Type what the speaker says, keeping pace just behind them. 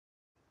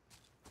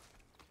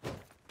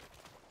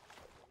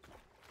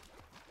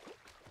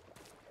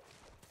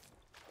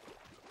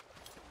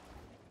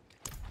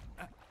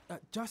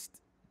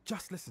Just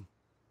listen.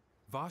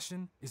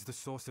 Varshan is the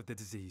source of the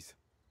disease,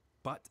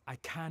 but I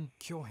can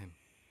cure him.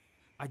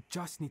 I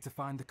just need to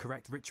find the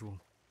correct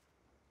ritual.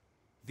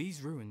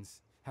 These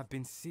ruins have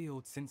been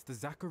sealed since the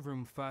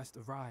Zakarum first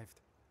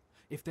arrived.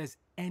 If there's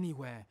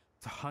anywhere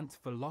to hunt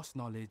for lost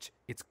knowledge,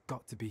 it's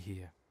got to be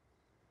here.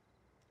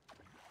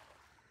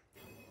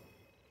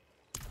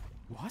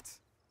 What?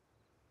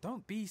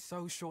 Don't be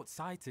so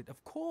short-sighted.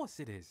 Of course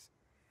it is.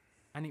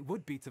 And it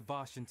would be to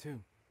Varshan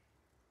too.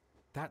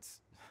 That's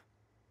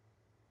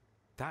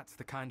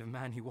the kind of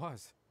man he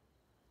was.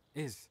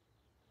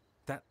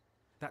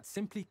 That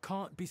simply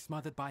can't be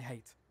smothered by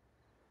hate.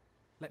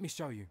 Let me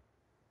show you.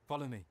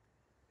 Follow me.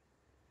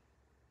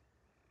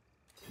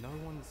 No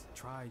one's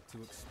tried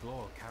to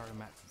explore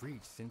Karamat's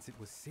reach since it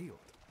was sealed.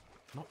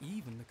 Not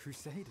even the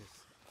Crusaders.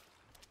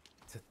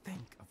 To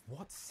think of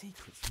what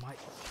secrets might...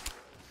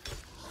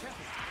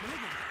 Careful!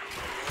 Malignant!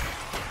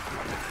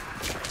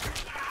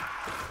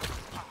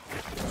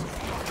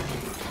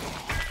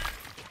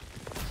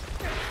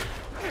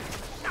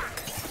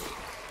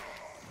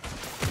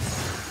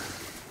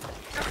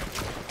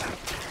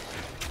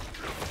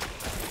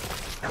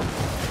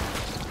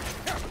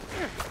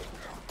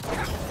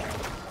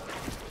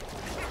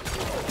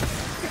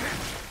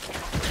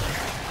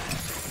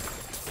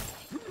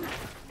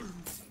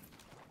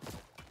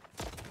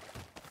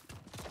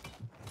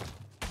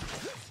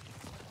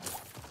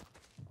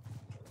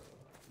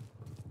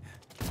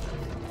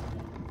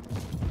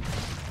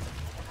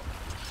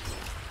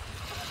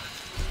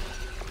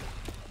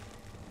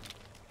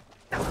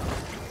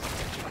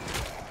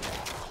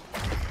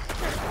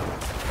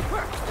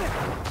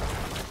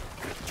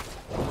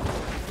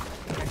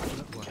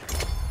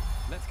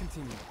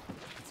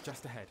 It's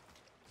just ahead.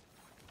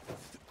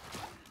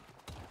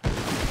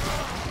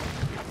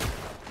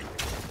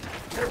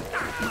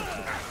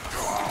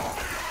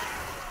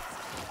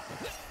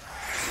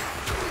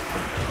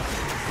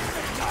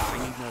 I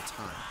need more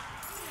time.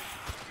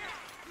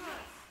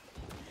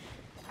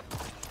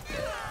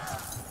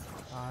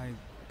 I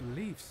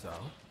believe so.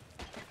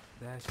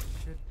 There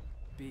should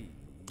be...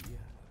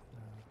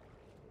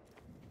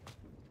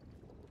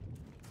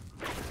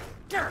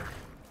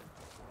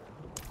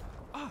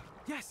 Ah,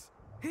 yes!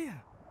 Here!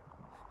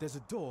 There's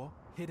a door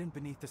hidden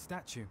beneath the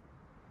statue.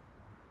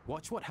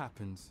 Watch what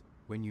happens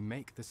when you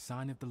make the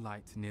sign of the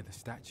light near the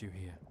statue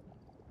here.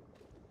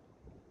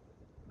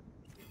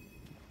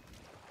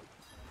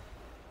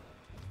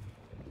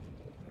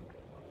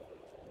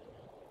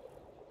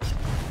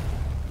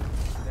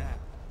 There.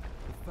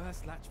 The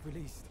first latch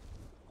released.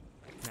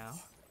 Now,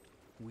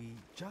 we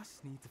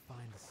just need to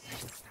find the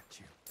second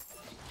statue.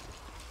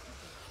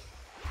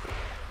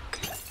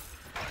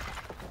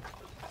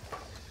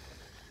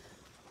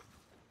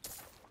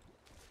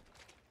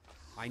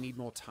 I need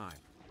more time.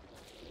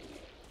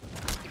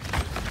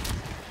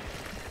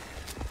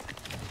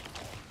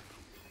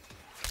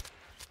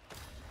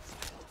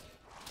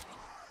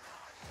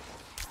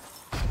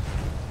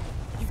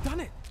 You've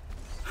done it!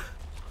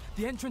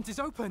 The entrance is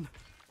open!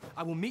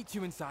 I will meet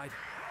you inside.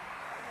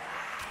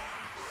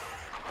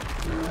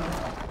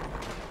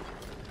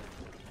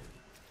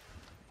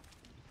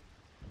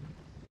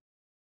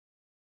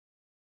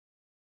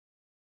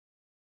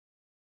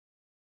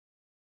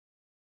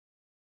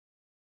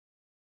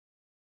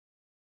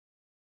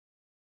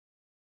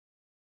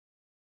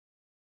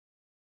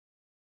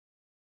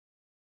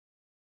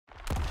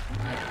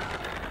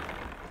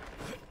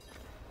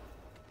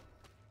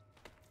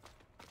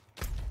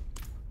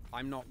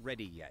 I'm not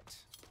ready yet.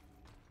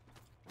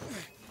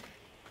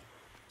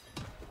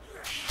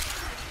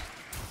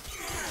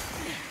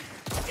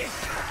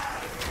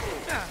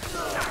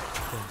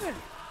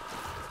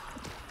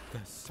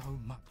 There's so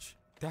much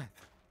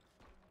death.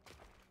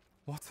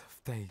 What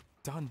have they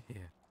done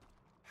here?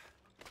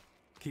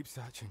 Keep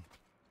searching.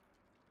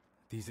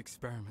 These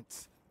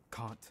experiments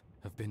can't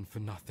have been for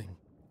nothing.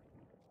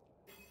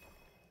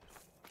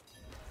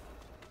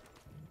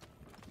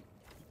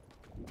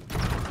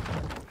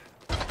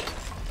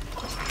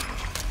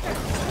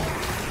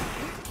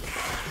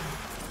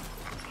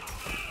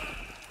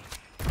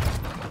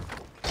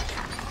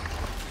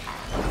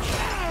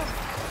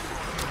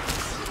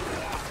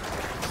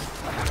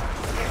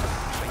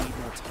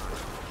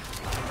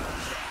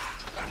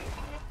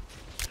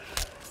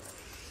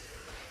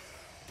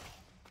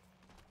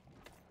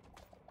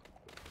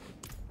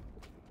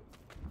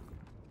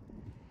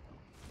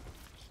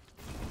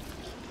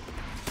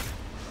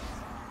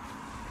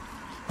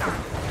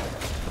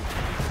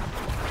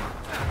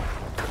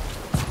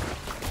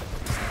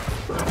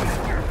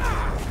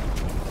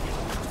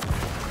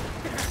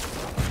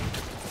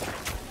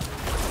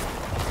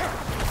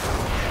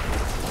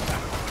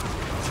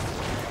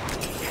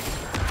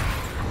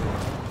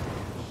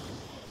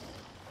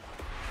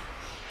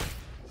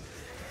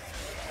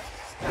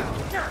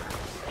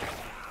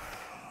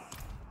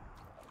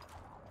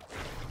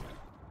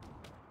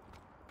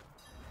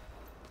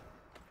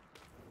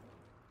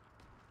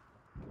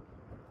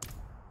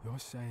 You're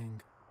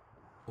saying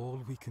all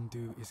we can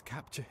do is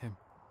capture him?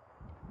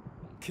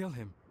 Kill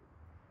him?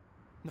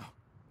 No.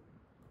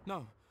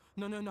 No,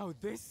 no, no, no.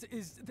 This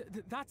is...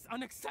 that's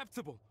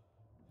unacceptable.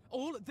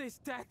 All this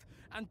death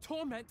and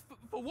torment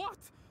for what?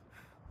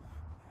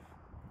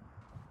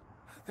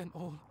 Then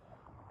all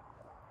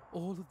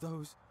of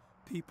those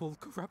people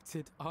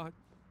corrupted are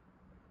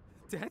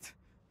dead?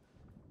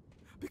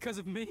 Because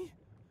of me?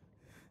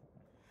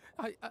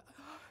 I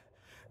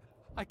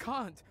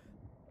can't.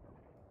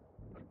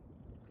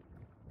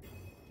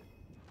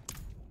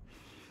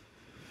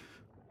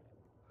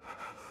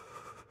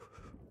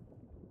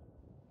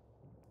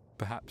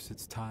 Perhaps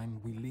it's time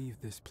we leave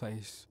this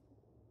place.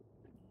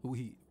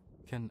 We'll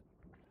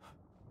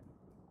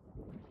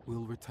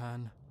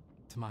return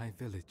to my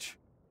village,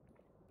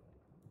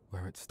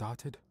 where it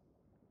started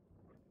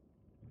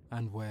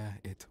and where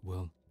it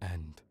will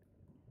end.